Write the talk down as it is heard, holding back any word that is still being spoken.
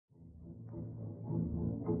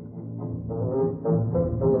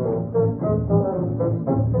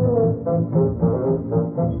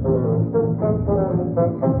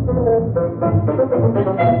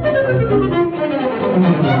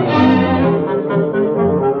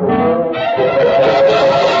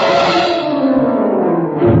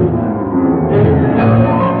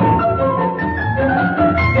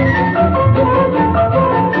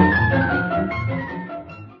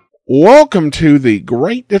Welcome to the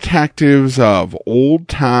Great Detectives of Old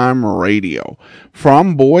Time Radio.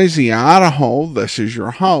 From Boise, Idaho, this is your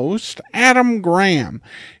host, Adam Graham.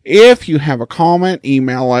 If you have a comment,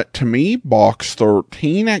 email it to me,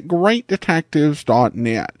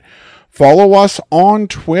 box13@greatdetectives.net. Follow us on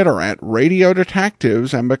Twitter at Radio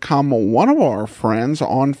Detectives and become one of our friends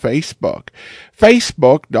on Facebook.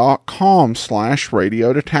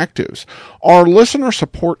 Facebook.com/Radio Detectives. Our listener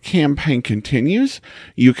support campaign continues.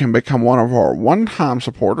 You can become one of our one-time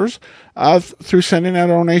supporters through sending a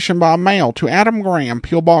donation by mail to Adam Graham,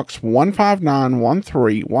 P.O. Box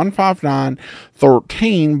 15913,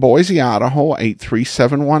 15913, Boise, Idaho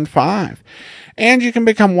 83715. And you can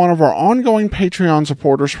become one of our ongoing Patreon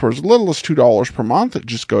supporters for as little as $2 per month.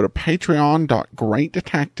 Just go to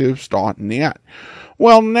patreon.greatdetectives.net.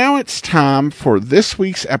 Well, now it's time for this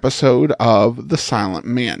week's episode of The Silent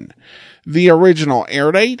Men. The original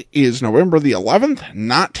air date is November the 11th,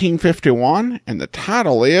 1951, and the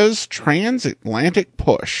title is Transatlantic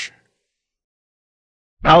Push.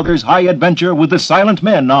 Now there's high adventure with The Silent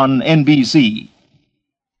Men on NBC.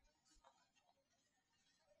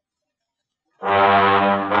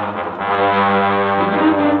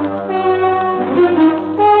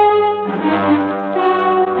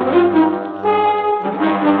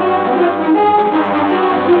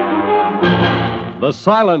 The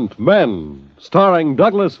Silent Men, starring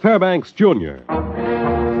Douglas Fairbanks, Jr.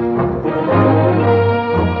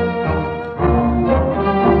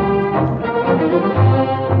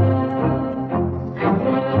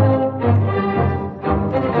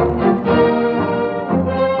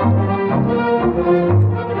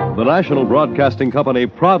 The National Broadcasting Company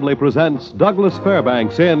proudly presents Douglas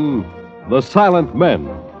Fairbanks in The Silent Men.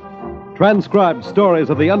 Transcribed stories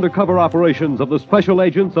of the undercover operations of the special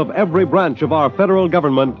agents of every branch of our federal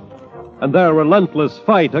government and their relentless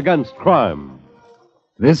fight against crime.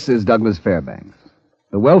 This is Douglas Fairbanks.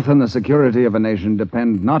 The wealth and the security of a nation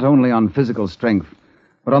depend not only on physical strength,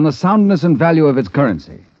 but on the soundness and value of its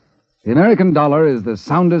currency. The American dollar is the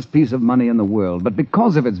soundest piece of money in the world, but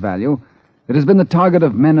because of its value, it has been the target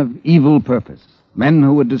of men of evil purpose, men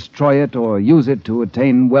who would destroy it or use it to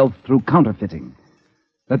attain wealth through counterfeiting.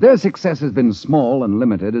 That their success has been small and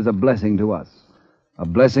limited is a blessing to us, a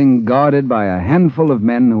blessing guarded by a handful of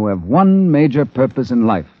men who have one major purpose in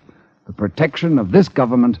life, the protection of this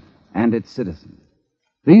government and its citizens.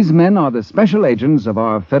 These men are the special agents of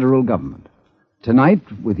our federal government. Tonight,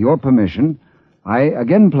 with your permission, I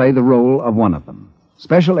again play the role of one of them,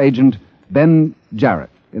 Special Agent Ben Jarrett,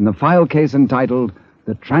 in the file case entitled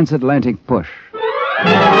The Transatlantic Push.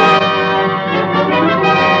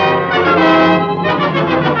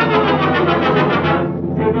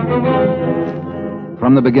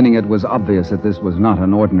 From the beginning, it was obvious that this was not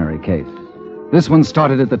an ordinary case. This one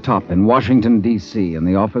started at the top in Washington, D.C., in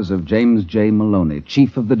the office of James J. Maloney,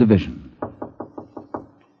 chief of the division.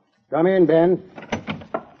 Come in, Ben.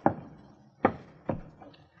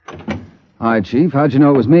 Hi, Chief. How'd you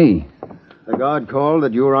know it was me? The guard called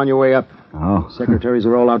that you were on your way up. Oh. Secretaries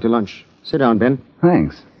are all out to lunch. Sit down, Ben.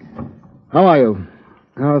 Thanks. How are you?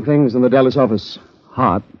 How are things in the Dallas office?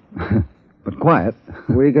 Hot, but quiet.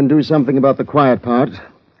 We can do something about the quiet part.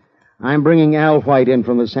 I'm bringing Al White in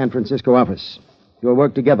from the San Francisco office. You'll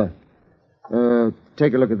work together.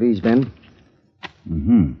 Take a look at these, Ben.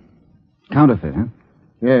 Mm-hmm. Counterfeit, huh?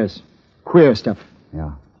 Yes. Queer stuff.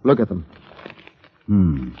 Yeah. Look at them.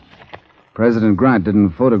 President Grant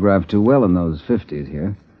didn't photograph too well in those 50s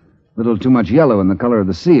here. A little too much yellow in the color of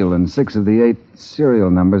the seal and 6 of the 8 serial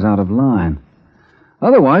numbers out of line.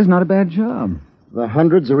 Otherwise, not a bad job. The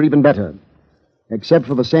hundreds are even better, except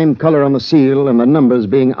for the same color on the seal and the numbers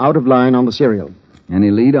being out of line on the serial.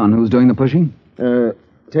 Any lead on who's doing the pushing?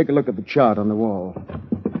 Take a look at the chart on the wall.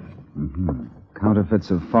 Mm-hmm. Counterfeits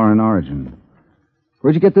of foreign origin.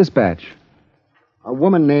 Where'd you get this batch? A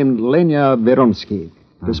woman named Lenya Veronsky,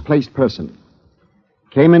 displaced person.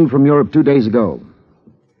 Came in from Europe 2 days ago.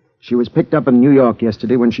 She was picked up in New York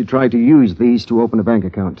yesterday when she tried to use these to open a bank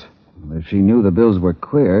account. Well, if she knew the bills were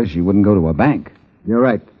queer, she wouldn't go to a bank. You're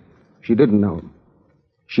right. She didn't know.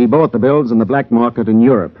 She bought the bills in the black market in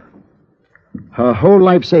Europe. Her whole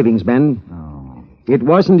life savings, Ben. Oh. It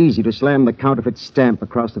wasn't easy to slam the counterfeit stamp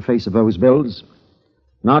across the face of those bills.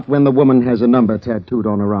 Not when the woman has a number tattooed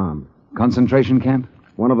on her arm. Concentration camp?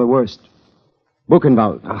 One of the worst.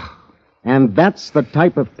 Buchenwald. And that's the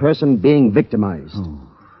type of person being victimized. Oh.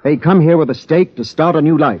 They come here with a stake to start a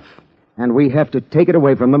new life, and we have to take it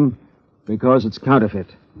away from them because it's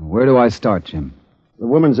counterfeit. Where do I start, Jim? The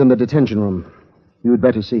woman's in the detention room. You'd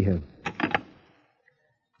better see her.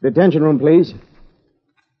 Detention room, please.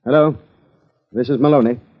 Hello. This is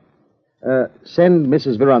Maloney. Send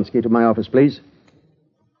Mrs. Vronsky to my office, please.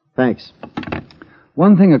 Thanks.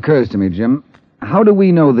 One thing occurs to me, Jim. How do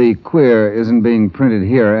we know the queer isn't being printed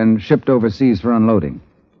here and shipped overseas for unloading?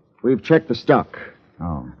 We've checked the stock.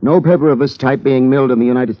 Oh. No paper of this type being milled in the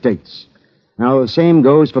United States. Now, the same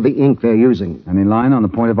goes for the ink they're using. Any line on the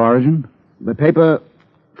point of origin? The paper,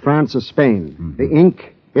 France or Spain. Mm-hmm. The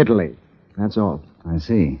ink, Italy. That's all. I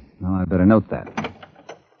see. Well, I'd better note that.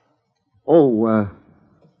 Oh,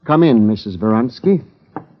 come in, Mrs. Vronsky.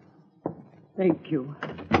 Thank you.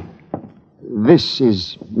 This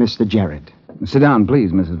is Mr. Jared. Sit down,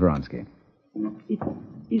 please, Mrs. Vronsky. It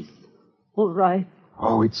is all right.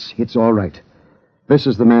 Oh, it's all right. This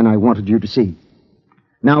is the man I wanted you to see.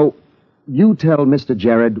 Now, you tell Mr.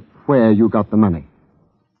 Jared where you got the money.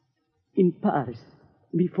 In Paris,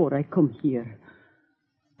 before I come here,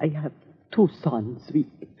 I have 2 sons.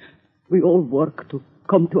 We all work to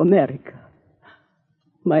come to America.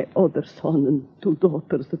 My other son and 2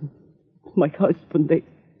 daughters and my husband,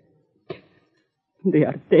 they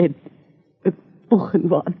are dead at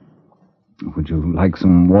Buchenwald. Would you like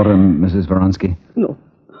some water, Mrs. Vronsky? No,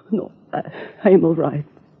 I am all right.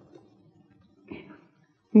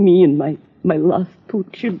 Me and my last 2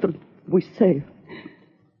 children, we saved.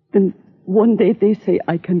 Then one day they say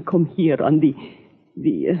I can come here on the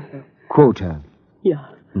Quota. Yeah.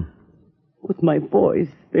 But my boys,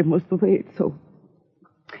 they must wait, so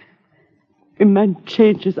a man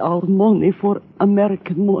changes our money for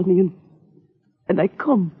American money, and I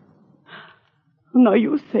come. Now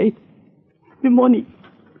you say the money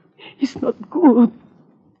is not good.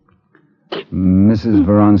 Mrs.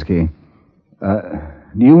 Vronsky,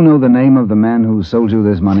 do you know the name of the man who sold you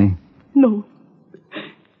this money? No.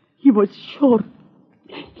 He was short.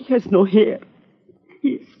 He has no hair.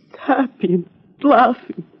 He's happy and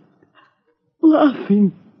laughing.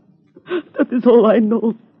 Laughing. That is all I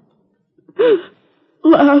know.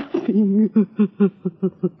 Laughing.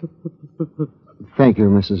 Thank you,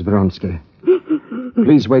 Mrs. Vronsky.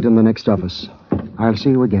 Please wait in the next office. I'll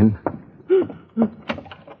see you again.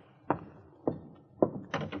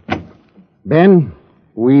 Ben,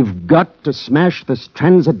 we've got to smash this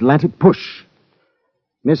transatlantic push.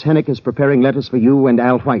 Miss Hennick is preparing letters for you and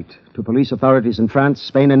Al White to police authorities in France,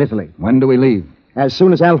 Spain, and Italy. When do we leave? As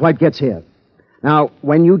soon as Al White gets here. Now,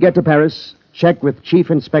 when you get to Paris, check with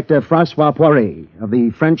Chief Inspector Francois Poiret of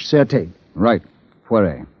the French Sûreté. Right.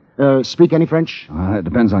 Poiret. Speak any French? It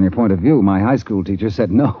depends on your point of view. My high school teacher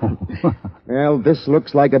said no. Well, this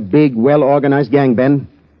looks like a big, well-organized gang, Ben.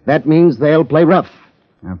 That means they'll play rough.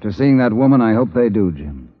 After seeing that woman, I hope they do,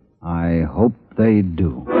 Jim. I hope they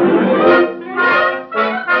do.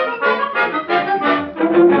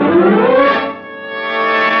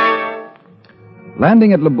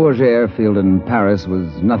 Landing at Le Bourget Airfield in Paris was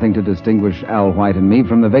nothing to distinguish Al White and me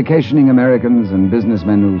from the vacationing Americans and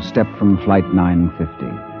businessmen who stepped from Flight 950.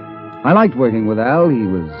 I liked working with Al. He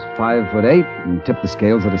was 5'8" and tipped the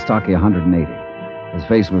scales at a stocky 180. His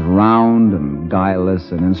face was round and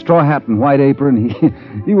guileless, and in straw hat and white apron,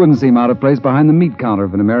 he wouldn't seem out of place behind the meat counter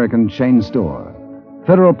of an American chain store.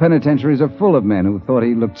 Federal penitentiaries are full of men who thought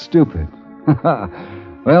he looked stupid.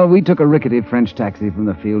 Well, we took a rickety French taxi from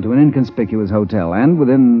the field to an inconspicuous hotel, and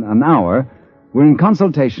within an hour, we're in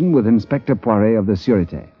consultation with Inspector Poiret of the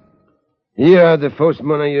Sûreté. Here are the Fausse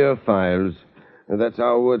Monnayeur files. That's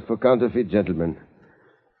our word for counterfeit, gentlemen.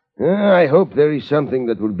 I hope there is something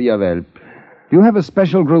that will be of help. Do you have a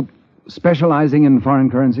special group specializing in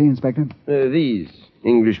foreign currency, Inspector? These,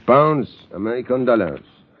 English pounds, American dollars.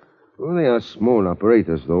 Well, they are small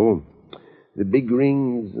operators, though. The big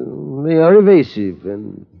rings, they are evasive,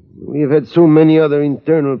 and we have had so many other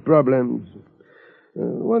internal problems.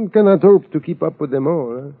 One cannot hope to keep up with them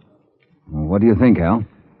all. Huh? What do you think, Al?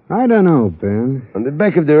 I don't know, Ben. On the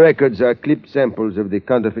back of the records are clipped samples of the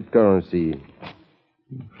counterfeit currency.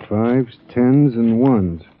 5s, 10s, and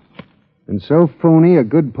 1s. And so phony, a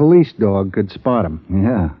good police dog could spot them.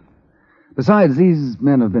 Yeah. Besides, these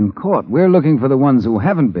men have been caught. We're looking for the ones who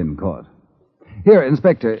haven't been caught. Here,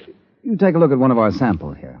 Inspector, you take a look at one of our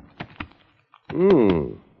samples here.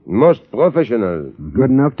 Most professional. Good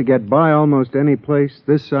enough to get by almost any place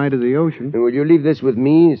this side of the ocean. And will you leave this with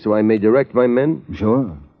me so I may direct my men?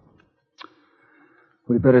 Sure.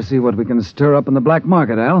 We'd better see what we can stir up in the black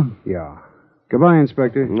market, Al. Yeah. Goodbye,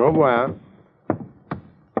 Inspector. Au revoir.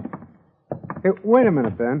 Hey, wait a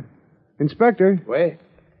minute, Ben. Inspector. Wait.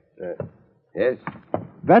 Yes?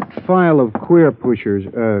 That file of queer pushers,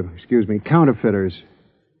 counterfeiters.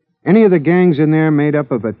 Any of the gangs in there made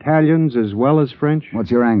up of Italians as well as French?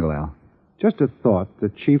 What's your angle, Al? Just a thought. The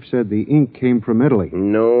chief said the ink came from Italy.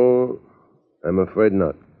 No, I'm afraid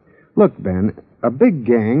not. Look, Ben, a big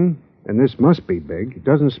gang, And this must be big. It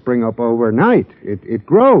doesn't spring up overnight. It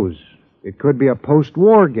grows. It could be a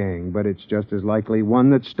post-war gang, but it's just as likely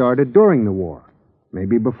one that started during the war.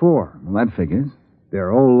 Maybe before. Well, that figures.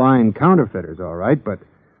 They're old-line counterfeiters, all right, but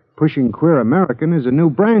pushing queer American is a new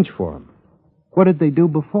branch for them. What did they do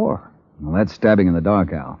before? Well, that's stabbing in the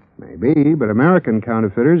dark, Al. Maybe, but American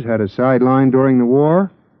counterfeiters had a sideline during the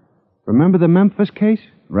war. Remember the Memphis case?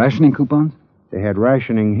 Rationing coupons? They had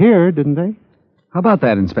rationing here, didn't they? How about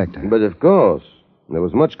that, Inspector? But of course, there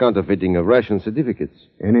was much counterfeiting of ration certificates.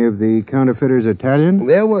 Any of the counterfeiters Italian?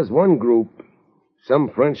 There was one group, some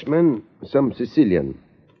Frenchmen, some Sicilian.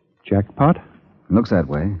 Jackpot? Looks that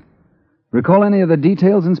way. Recall any of the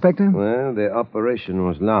details, Inspector? Well, their operation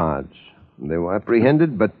was large. They were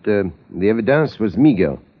apprehended, but the evidence was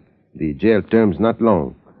meager. The jail terms not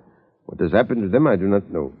long. What has happened to them, I do not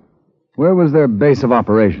know. Where was their base of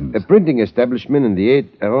operations? A printing establishment in the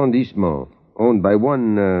 8th arrondissement, owned by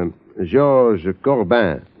one Georges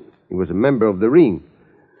Corbin. He was a member of the Ring.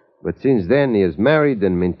 But since then, he has married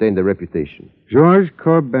and maintained a reputation. Georges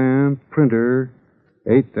Corbin, printer,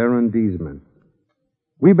 8th arrondissement.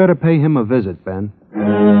 We better pay him a visit, Ben.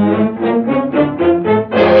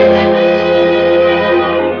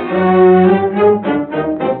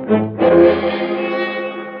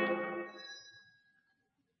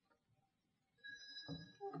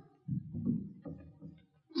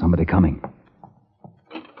 Somebody coming.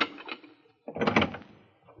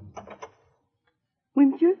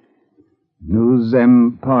 Monsieur? Nous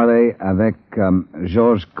aimons parler avec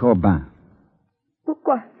Georges Corbin.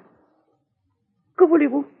 Pourquoi? Que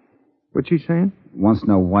voulez-vous? What's she saying? Wants to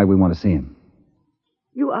know why we want to see him.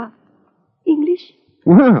 You are English?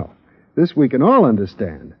 Well, this we can all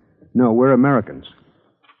understand. No, we're Americans.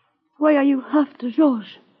 Why are you after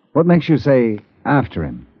Georges? What makes you say after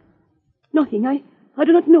him? Nothing. I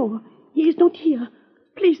do not know. He is not here.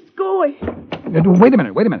 Please, go away. Wait a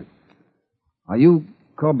minute. Are you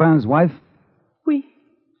Corbin's wife? Oui.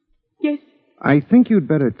 Yes. I think you'd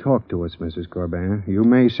better talk to us, Mrs. Corbin. You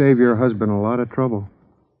may save your husband a lot of trouble.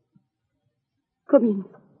 Come in.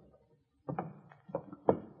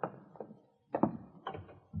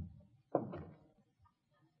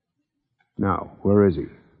 Now, where is he?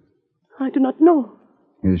 I do not know.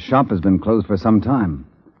 His shop has been closed for some time.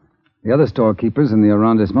 The other storekeepers in the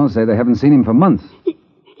arrondissement say they haven't seen him for months.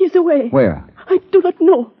 He's away. Where? I do not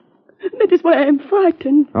know. That is why I am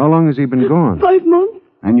frightened. How long has he been gone? 5 months.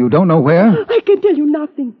 And you don't know where? I can tell you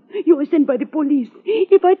nothing. You were sent by the police.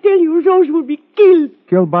 If I tell you, Georges will be killed.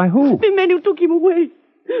 Killed by who? The men who took him away.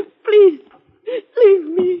 Please, leave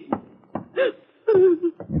me.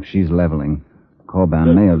 If she's leveling,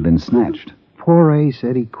 Corbin may have been snatched. Poiret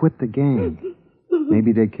said he quit the gang.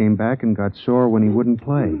 Maybe they came back and got sore when he wouldn't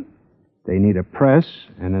play. They need a press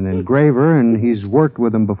and an engraver, and he's worked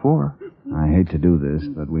with them before. I hate to do this,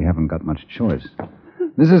 but we haven't got much choice.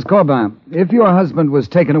 Mrs. Corbin, if your husband was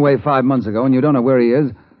taken away 5 months ago and you don't know where he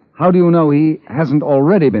is, how do you know he hasn't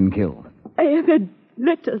already been killed? I have had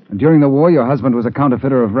letters. During the war, your husband was a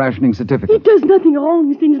counterfeiter of rationing He certificates. does nothing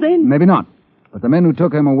wrong since then. Maybe not. But the men who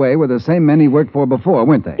took him away were the same men he worked for before,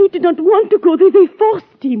 weren't they? He did not want to go there. They forced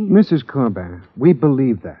him. Mrs. Corbin, we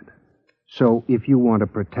believe that. So if you want to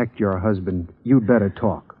protect your husband, you'd better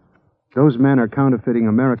talk. Those men are counterfeiting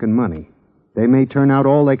American money. They may turn out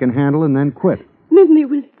all they can handle and then quit. Then they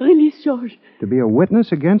will release Georges. To be a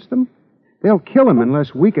witness against them? They'll kill him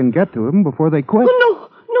unless we can get to him before they quit. Oh,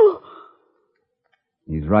 no.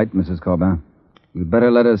 He's right, Mrs. Corbin. You'd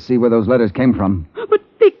better let us see where those letters came from. But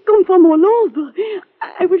they come from all over.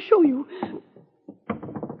 I will show you.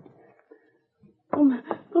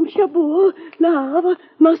 From Cherbourg, Le Havre,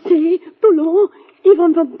 Marseille, Toulon,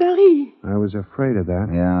 even from Paris. I was afraid of that.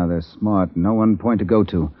 Yeah, they're smart. No one point to go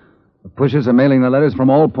to. The pushers are mailing the letters from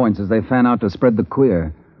all points as they fan out to spread the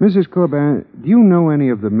queer. Mrs. Corbin, do you know any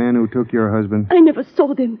of the men who took your husband? I never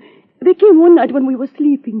saw them. They came one night when we were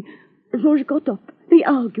sleeping. Georges got up. They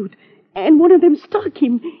argued. And one of them struck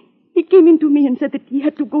him. He came in to me and said that he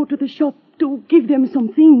had to go to the shop to give them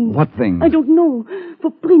some things. What things? I don't know. For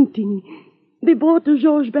printing. They brought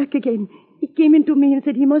Georges back again. He came in to me and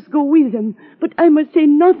said he must go with them. But I must say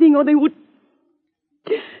nothing or they would...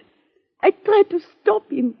 I tried to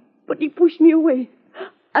stop him, but he pushed me away.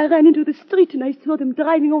 I ran into the street and I saw them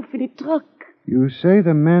driving off in a truck. You say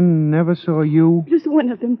the men never saw you? Just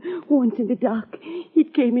one of them, once in the dark. He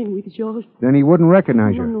came in with Georges. Then he wouldn't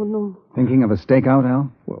recognize you? No. Thinking of a stakeout,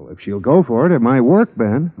 Al? Well, if she'll go for it might work,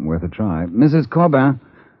 Ben. Worth a try. Mrs. Corbin,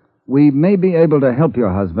 we may be able to help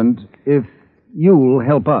your husband if you'll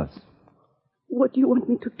help us. What do you want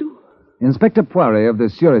me to do? Inspector Poiret of the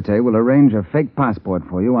Sûreté will arrange a fake passport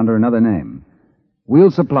for you under another name.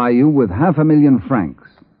 We'll supply you with 500,000 francs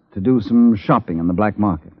to do some shopping in the black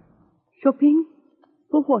market. Shopping?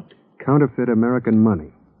 For what? Counterfeit American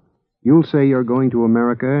money. You'll say you're going to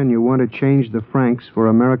America and you want to change the francs for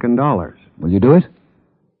American dollars. Will you do it?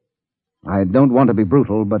 I don't want to be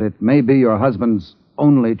brutal, but it may be your husband's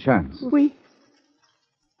only chance. Oui.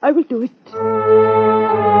 I will do it.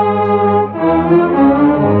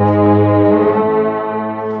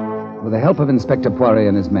 With the help of Inspector Poirier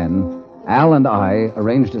and his men, Al and I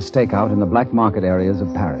arranged a stakeout in the black market areas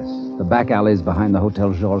of Paris, the back alleys behind the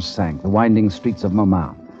Hotel Georges V, the winding streets of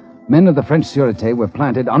Montmartre. Men of the French Sûreté were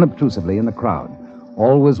planted unobtrusively in the crowd.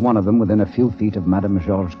 Always one of them within a few feet of Madame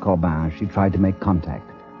Georges Corbin as she tried to make contact.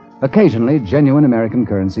 Occasionally, genuine American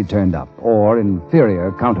currency turned up, or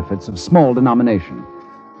inferior counterfeits of small denomination.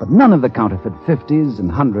 But none of the counterfeit 50s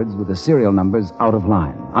and 100s with the serial numbers out of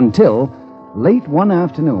line. Until, late one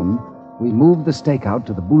afternoon, we moved the stakeout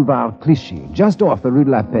to the Boulevard Clichy, just off the Rue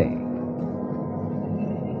de la Paix.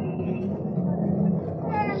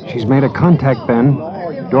 She's made a contact, Ben.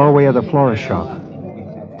 Doorway of the florist shop.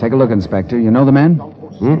 Take a look, Inspector. You know the man?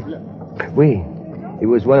 Oui. He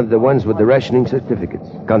was one of the ones with the rationing certificates.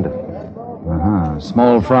 Counterfeit. Uh-huh.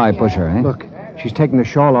 Small fry pusher, eh? Look, she's taking the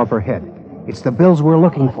shawl off her head. It's the bills we're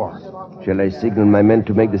looking for. Shall I signal my men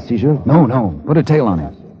to make the seizure? No. Put a tail on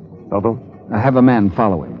him. Pardon? I have a man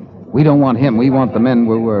follow him. We don't want him. We want the men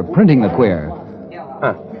who were printing the queer.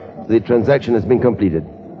 The transaction has been completed.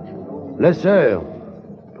 Les sœurs,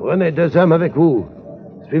 prenez 2 hommes avec vous.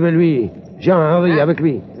 Suivez-lui. Jean-Henri avec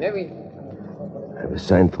lui. I've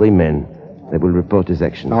assigned 3 men. They will report his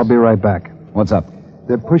actions. I'll be right back. What's up?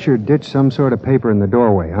 The pusher ditched some sort of paper in the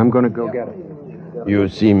doorway. I'm going to go get it. You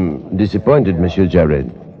seem disappointed, Monsieur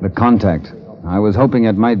Jared. The contact. I was hoping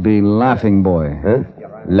it might be Laughing Boy. Huh?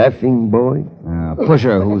 Laughing Boy? A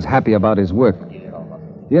pusher who's happy about his work.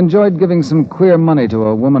 He enjoyed giving some queer money to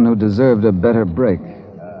a woman who deserved a better break.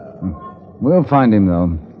 We'll find him,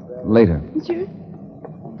 though, later. Monsieur,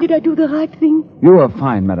 did I do the right thing? You are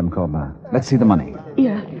fine, Madame Corbin. Let's see the money.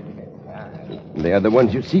 Yeah. They are the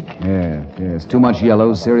ones you seek? Yes. Too much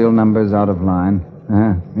yellow, serial numbers out of line.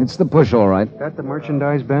 It's the push, all right. That the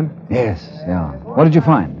merchandise, Ben? Yes, yeah. What did you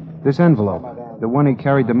find? This envelope. The one he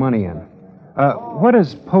carried the money in. What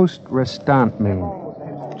does poste restant mean?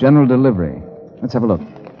 General delivery. Let's have a look.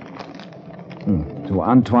 To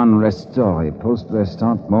Antoine Restori, poste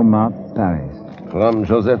restant, Montmartre, Paris. From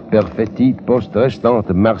Joseph Perfetti, poste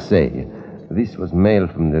restante, Marseille. This was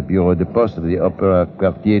mailed from the Bureau de Poste of the Opera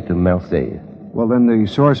Quartier to Marseille. Well, then the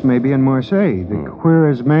source may be in Marseille. The queer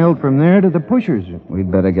is mailed from there to the pushers.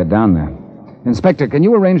 We'd better get down there. Inspector, can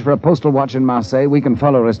you arrange for a postal watch in Marseille? We can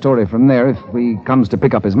follow Ristori from there if he comes to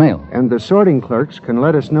pick up his mail. And the sorting clerks can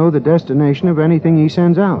let us know the destination of anything he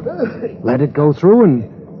sends out. Let it go through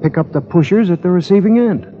and pick up the pushers at the receiving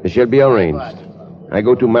end. It shall be arranged. I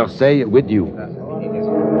go to Marseille with you.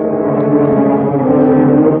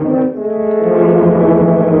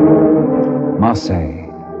 Marseille,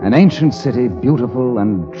 an ancient city, beautiful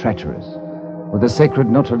and treacherous, with the sacred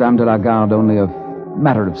Notre Dame de la Garde only a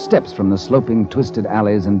matter of steps from the sloping, twisted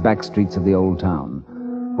alleys and back streets of the old town,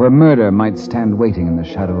 where murder might stand waiting in the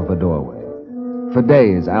shadow of a doorway. For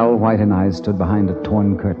days, Al White and I stood behind a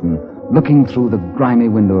torn curtain, looking through the grimy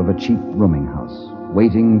window of a cheap rooming house,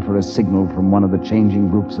 waiting for a signal from one of the changing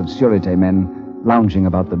groups of Sûreté men lounging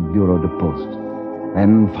about the Bureau de Poste.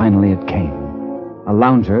 Then, finally, it came. A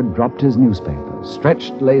lounger dropped his newspaper,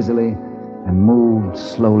 stretched lazily, and moved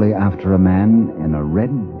slowly after a man in a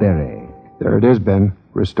red beret. There it is, Ben.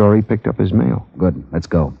 Ristori picked up his mail. Good. Let's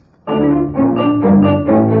go.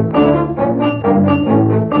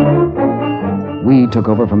 We took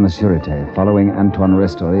over from the Sûreté, following Antoine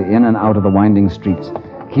Ristori in and out of the winding streets,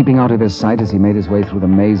 keeping out of his sight as he made his way through the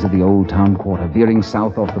maze of the old town quarter, veering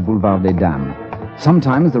south off the Boulevard des Dames.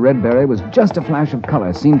 Sometimes the red beret was just a flash of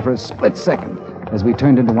color, seen for a split second, as we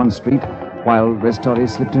turned into one street, while Ristori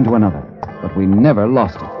slipped into another. But we never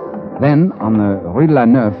lost it. Then, on the Rue de la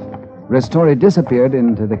Neuf, Ristori disappeared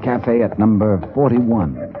into the cafe at number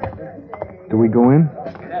 41. Do we go in?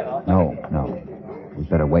 No. We'd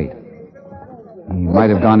better wait. He might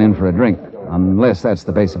have gone in for a drink, unless that's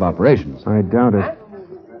the base of operations. I doubt it.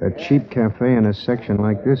 A cheap cafe in a section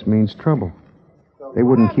like this means trouble. They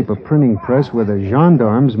wouldn't keep a printing press where the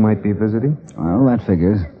gendarmes might be visiting. Well, that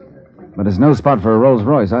figures. But there's no spot for a Rolls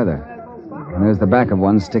Royce either. And there's the back of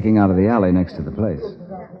one sticking out of the alley next to the place.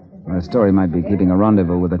 Ristori might be keeping a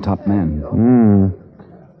rendezvous with the top man.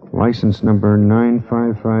 License number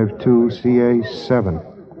 9552CA7.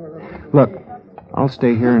 Look, I'll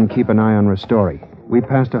stay here and keep an eye on Ristori. We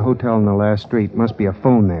passed a hotel in the last street. Must be a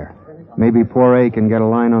phone there. Maybe Poirier can get a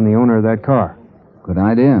line on the owner of that car. Good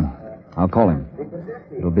idea. I'll call him.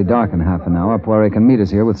 It'll be dark in half an hour. Poirot can meet us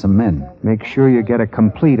here with some men. Make sure you get a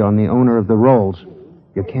complete on the owner of the rolls.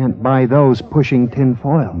 You can't buy those pushing tin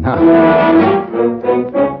foil.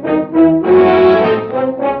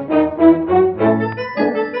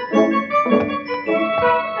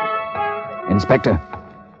 Inspector.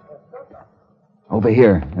 Over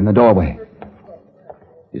here, in the doorway.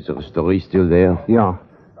 Is the story still there? Yeah.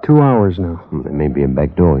 2 hours now. There may be a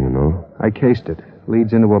back door, you know. I cased it.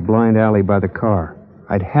 Leads into a blind alley by the car.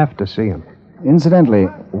 I'd have to see him. Incidentally,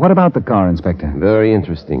 what about the car, Inspector? Very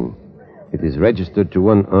interesting. It is registered to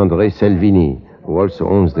one André Salvini, who also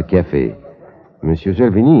owns the cafe. Monsieur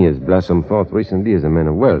Salvini has blossomed forth recently as a man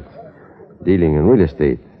of wealth, dealing in real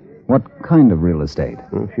estate. What kind of real estate?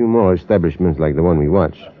 A few more establishments like the one we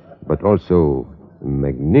watch, but also a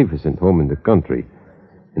magnificent home in the country.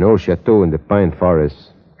 An old chateau in the pine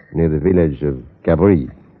forest near the village of Cabri.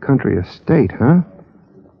 Country estate, huh?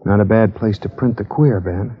 Not a bad place to print the queer,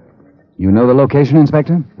 Ben. You know the location,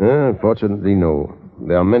 Inspector? Unfortunately, no.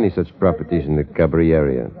 There are many such properties in the Cabri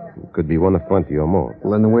area. It could be one of 20 or more.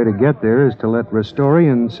 Well, then the way to get there is to let Ristori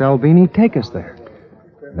and Salvini take us there.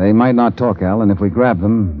 They might not talk, Al, and if we grab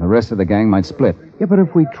them, the rest of the gang might split. Yeah, but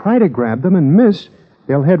if we try to grab them and miss,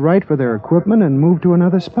 they'll head right for their equipment and move to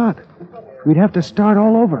another spot. We'd have to start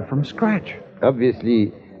all over from scratch.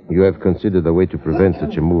 Obviously, you have considered a way to prevent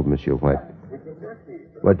such a move, Monsieur White.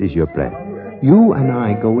 What is your plan? You and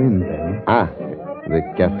I go in, then. The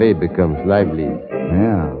cafe becomes lively.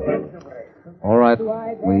 Yeah. All right,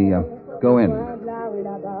 we go in.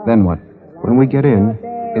 Then what? When we get in,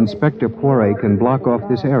 Inspector Poirot can block off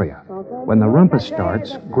this area. When the rumpus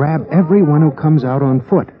starts, grab everyone who comes out on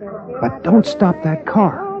foot. But don't stop that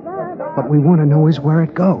car. What we want to know is where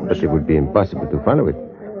it goes. But it would be impossible to follow it.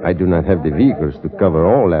 I do not have the vehicles to cover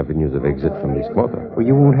all avenues of exit from this quarter. Well,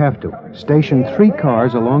 you won't have to. Station 3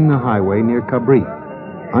 cars along the highway near Cabri.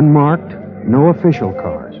 Unmarked, no official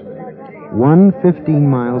cars. 1 15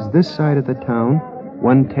 miles this side of the town,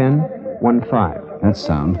 110, 1 5. That's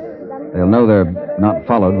sound. They'll know they're not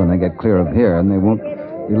followed when they get clear of here, and they won't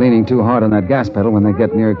be leaning too hard on that gas pedal when they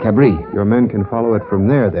get near Cabri. Your men can follow it from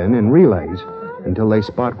there, then, in relays, until they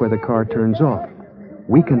spot where the car turns off.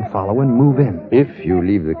 We can follow and move in. If you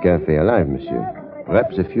leave the cafe alive, monsieur,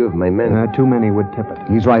 perhaps a few of my men... Too many would tip it.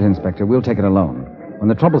 He's right, Inspector. We'll take it alone. When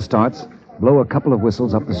the trouble starts, blow a couple of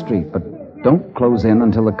whistles up the street, but don't close in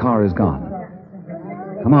until the car is gone.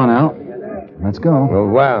 Come on, Al. Let's go. Au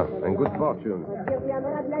revoir, and good fortune.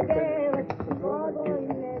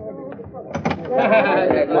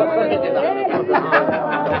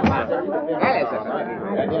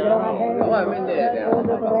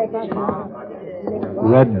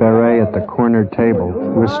 Red beret at the corner table.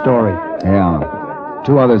 Ristori. Yeah.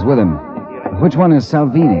 2 others with him. Which one is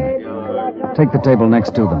Salvini? Take the table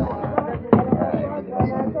next to them.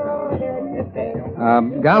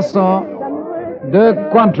 Gaston de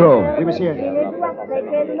Cointreau. Oui, monsieur.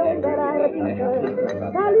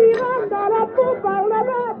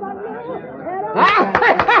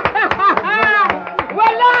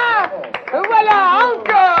 Voilà,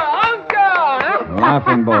 encore.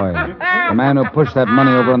 Laughing boy. The man who pushed that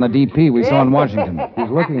money over on the DP we saw in Washington. He's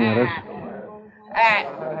looking at us.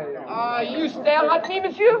 You stare at me,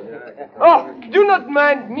 monsieur? Oh, do not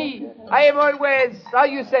mind me. I am always, how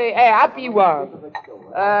you say, a happy one.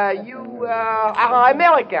 You are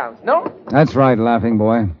Americans, no? That's right, laughing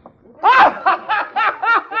boy.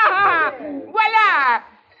 Voilà!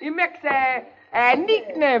 You make a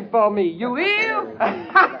nickname for me, you hear?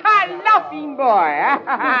 Laughing boy.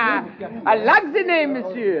 I like the name,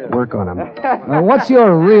 monsieur. Work on him. What's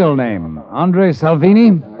your real name? Andre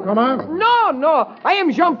Salvini? No. I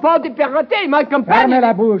am Jean-Paul de Perrotet, my companion. Fermez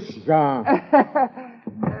la bouche, Jean.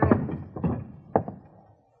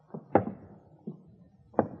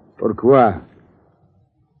 Pourquoi?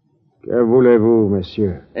 Que voulez-vous,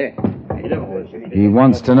 monsieur? He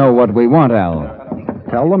wants to know what we want, Al.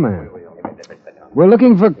 Tell the man. We're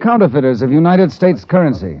looking for counterfeiters of United States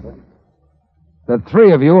currency. The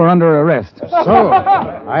 3 of you are under arrest. So,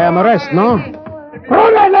 I am arrest, no?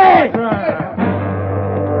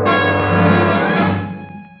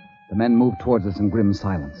 The men moved towards us in grim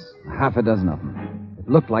silence. 6 of them. It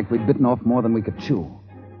looked like we'd bitten off more than we could chew.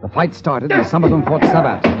 The fight started, and some of them fought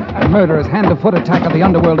savate. A murderous hand-to-foot attack of the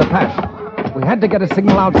underworld Apache. We had to get a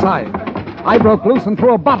signal outside. I broke loose and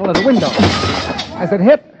threw a bottle at a window. As it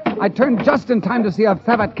hit, I turned just in time to see a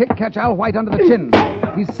savate kick catch Al White under the chin.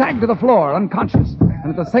 He sagged to the floor, unconscious. And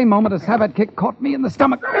at the same moment, a savate kick caught me in the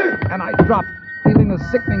stomach. And I dropped, feeling feeling a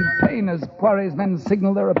sickening pain as Poiret's men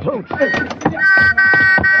signal their approach.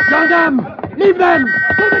 Gendarmes! Leave them!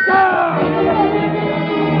 To the car!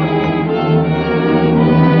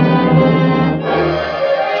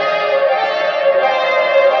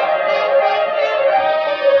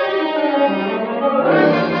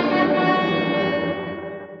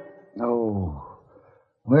 Oh,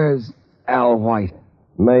 where's Al White?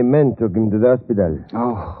 My men took him to the hospital.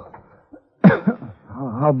 Oh.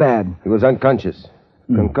 How bad? He was unconscious.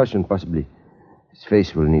 Concussion, possibly. His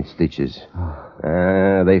face will need stitches.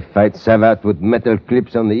 They fight Savat with metal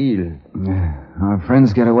clips on the heel. Our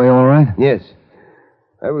friends get away all right? Yes.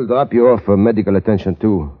 I will drop you off for medical attention,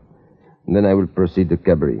 too. And then I will proceed to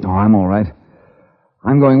Cabri. Oh, I'm all right.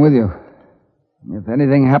 I'm going with you. If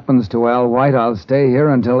anything happens to Al White, I'll stay here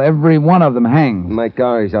until every one of them hangs. My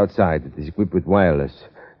car is outside. It is equipped with wireless.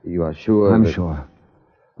 You are sure? I'm sure.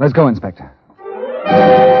 Let's go, Inspector.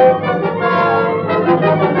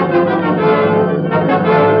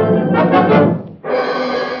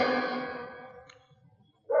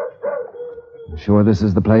 Sure this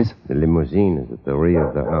is the place? The limousine is at the rear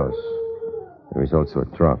of the house. There is also a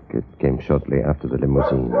truck. It came shortly after the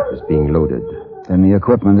limousine. It is being loaded. Then the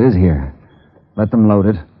equipment is here. Let them load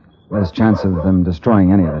it. Less chance of them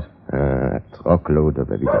destroying any of it. A truckload of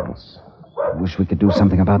evidence. I wish we could do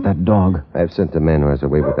something about that dog. I've sent a man who has a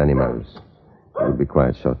way with animals. He will be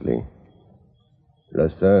quiet shortly.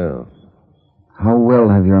 Yes, sir. How well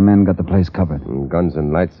have your men got the place covered? Guns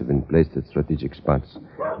and lights have been placed at strategic spots.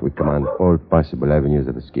 We command all possible avenues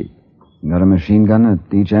of escape. You got a machine gun at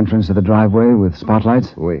each entrance to the driveway with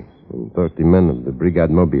spotlights? Oui. 30 men of the Brigade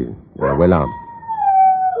Mobile. They are well armed.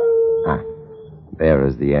 There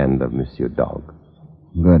is the end of Monsieur Dog.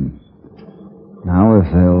 Good. Now,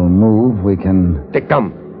 if they'll move, we can... They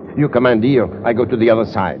come. You command here. I go to the other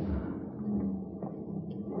side.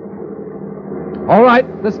 All right,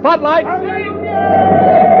 the spotlight.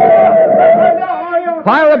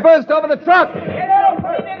 Fire a burst over the truck.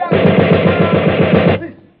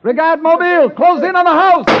 Brigade Mobile, close in on the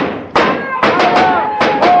house.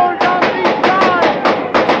 Hold on these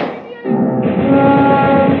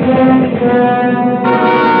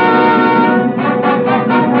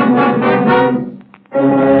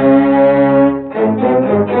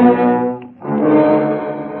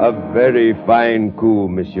A very fine coup,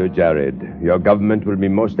 Monsieur Jared. Your government will be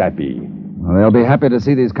most happy. Well, they'll be happy to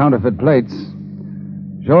see these counterfeit plates.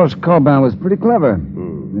 Georges Corbin was pretty clever.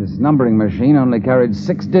 This numbering machine only carried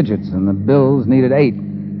 6 digits, and the bills needed 8.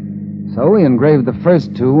 So he engraved the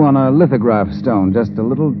first 2 on a lithograph stone, just a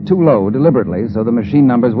little too low, deliberately, so the machine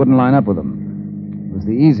numbers wouldn't line up with them. It was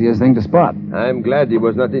the easiest thing to spot. I'm glad he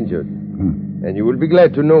was not injured. And you will be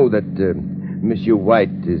glad to know that Monsieur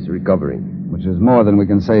White is recovering. Which is more than we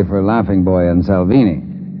can say for Laughing Boy and Salvini.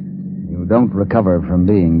 You don't recover from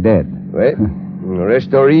being dead. Well,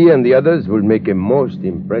 Restori and the others will make a most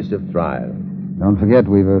impressive trial. Don't forget,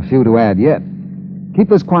 we've a few to add yet. Keep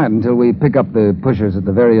this quiet until we pick up the pushers at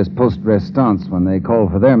the various post restants when they call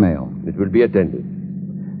for their mail. It will be attended.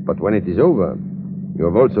 But when it is over, you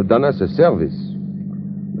have also done us a service.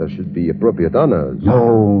 There should be appropriate honors.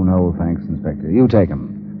 No, thanks, Inspector. You take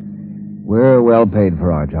them. We're well paid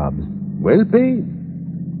for our jobs. Well paid?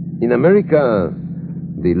 In America,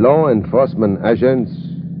 the law enforcement agents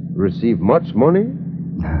receive much money?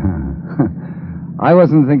 I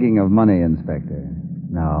wasn't thinking of money, Inspector.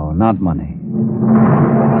 No, not money.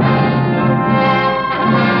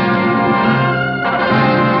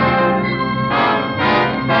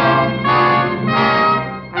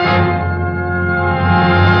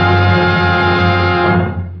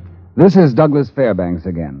 This is Douglas Fairbanks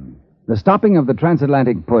again. The stopping of the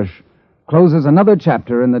Transatlantic push closes another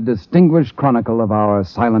chapter in the distinguished chronicle of our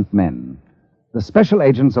silent men, the special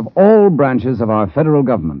agents of all branches of our federal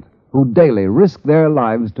government who daily risk their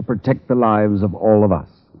lives to protect the lives of all of us.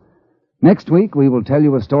 Next week, we will tell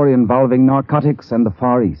you a story involving narcotics and the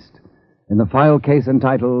Far East in the file case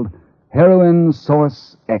entitled Heroin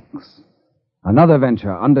Source X, another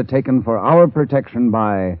venture undertaken for our protection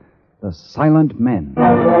by the Silent Men.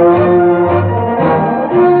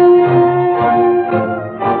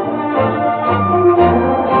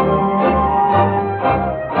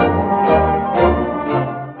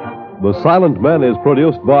 The Silent Men is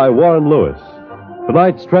produced by Warren Lewis.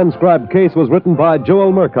 Tonight's transcribed case was written by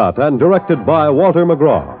Joel Murcott and directed by Walter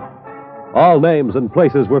McGraw. All names and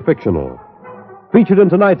places were fictional. Featured in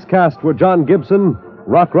tonight's cast were John Gibson,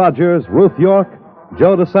 Rock Rogers, Ruth York,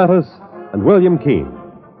 Joe DeSantis, and William Keane.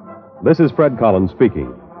 This is Fred Collins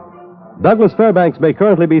speaking. Douglas Fairbanks may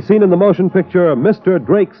currently be seen in the motion picture Mr.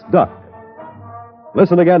 Drake's Duck.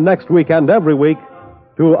 Listen again next week and every week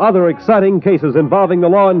to other exciting cases involving the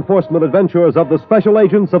law enforcement adventures of the special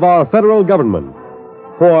agents of our federal government.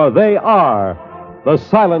 For they are the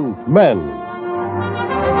Silent Men.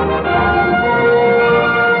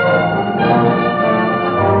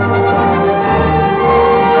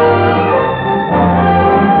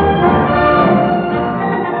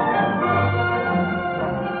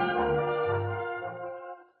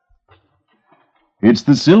 It's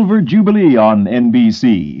the Silver Jubilee on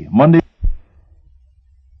NBC, Monday.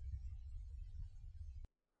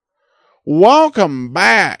 Welcome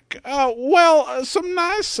back. Some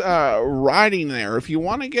nice writing there. If you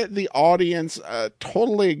want to get the audience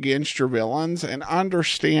totally against your villains and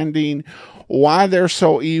understanding why they're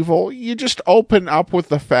so evil, you just open up with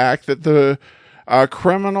the fact that the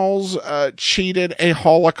criminals cheated a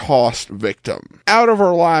Holocaust victim out of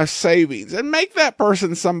her last savings and make that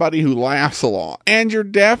person somebody who laughs a lot. And you're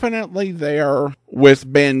definitely there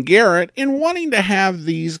with Ben Garrett in wanting to have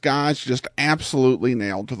these guys just absolutely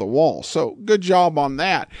nailed to the wall. So good job on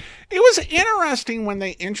that. It was interesting when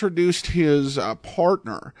they introduced his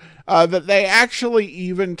partner, that they actually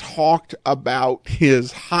even talked about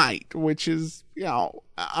his height, which is,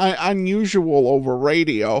 unusual over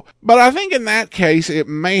radio. But I think in that case, it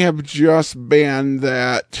may have just been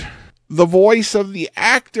that the voice of the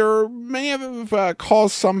actor may have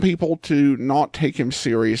caused some people to not take him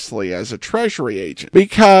seriously as a Treasury agent,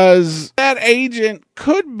 because that agent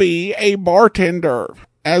could be a bartender.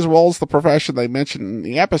 As well as the profession they mentioned in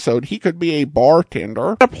the episode, he could be a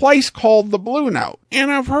bartender at a place called the Blue Note.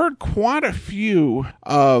 And I've heard quite a few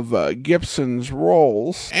of Gibson's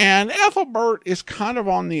roles, and Ethelbert is kind of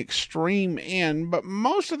on the extreme end, but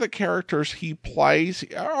most of the characters he plays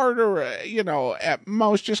are, at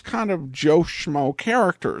most just kind of Joe Schmo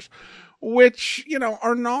characters, which,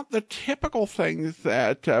 are not the typical things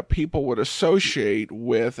that people would associate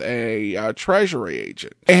with a Treasury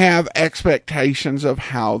agent. They have expectations of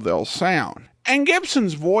how they'll sound. And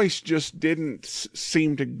Gibson's voice just didn't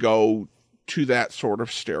seem to go to that sort of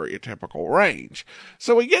stereotypical range.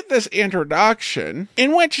 So we get this introduction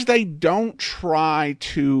in which they don't try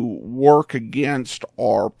to work against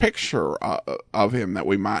our picture of him that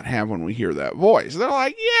we might have when we hear that voice. They're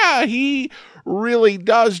like, yeah, he really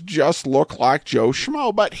does just look like Joe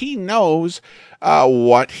Schmo, but he knows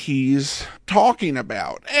what he's talking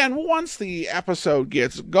about. And once the episode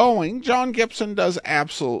gets going, John Gibson does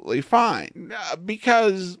absolutely fine,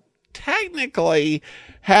 because technically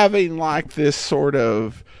having like this sort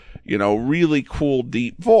of, really cool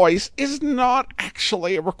deep voice is not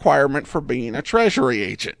actually a requirement for being a Treasury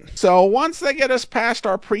agent. So once they get us past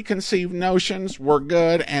our preconceived notions, we're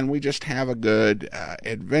good, and we just have a good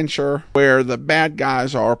adventure where the bad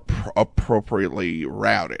guys are appropriately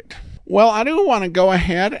routed. Well, I do want to go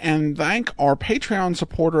ahead and thank our Patreon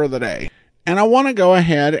supporter of the day. And I want to go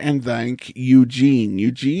ahead and thank Eugene.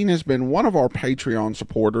 Eugene has been one of our Patreon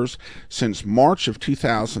supporters since March of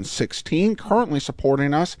 2016, currently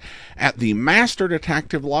supporting us at the Master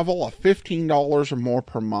Detective level of $15 or more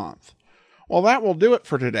per month. Well, that will do it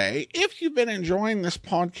for today. If you've been enjoying this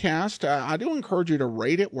podcast, I do encourage you to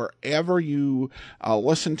rate it wherever you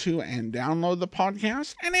listen to and download the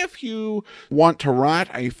podcast. And if you want to write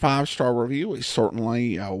a 5-star review, we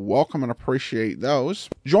certainly welcome and appreciate those.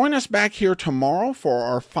 Join us back here tomorrow for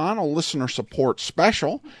our final listener support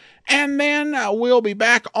special. And then we'll be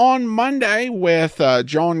back on Monday with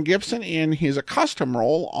John Gibson in his accustomed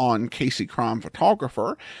role on Casey Crime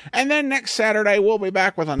Photographer. And then next Saturday, we'll be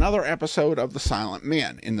back with another episode of The Silent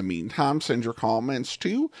Men. In the meantime, send your comments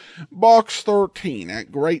to box13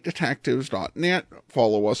 at greatdetectives.net.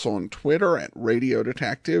 Follow us on Twitter at Radio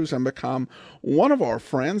Detectives and become one of our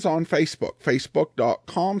friends on Facebook,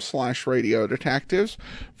 facebook.com/Radio Detectives.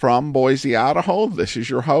 From Boise, Idaho, this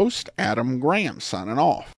is your host, Adam Graham, signing off.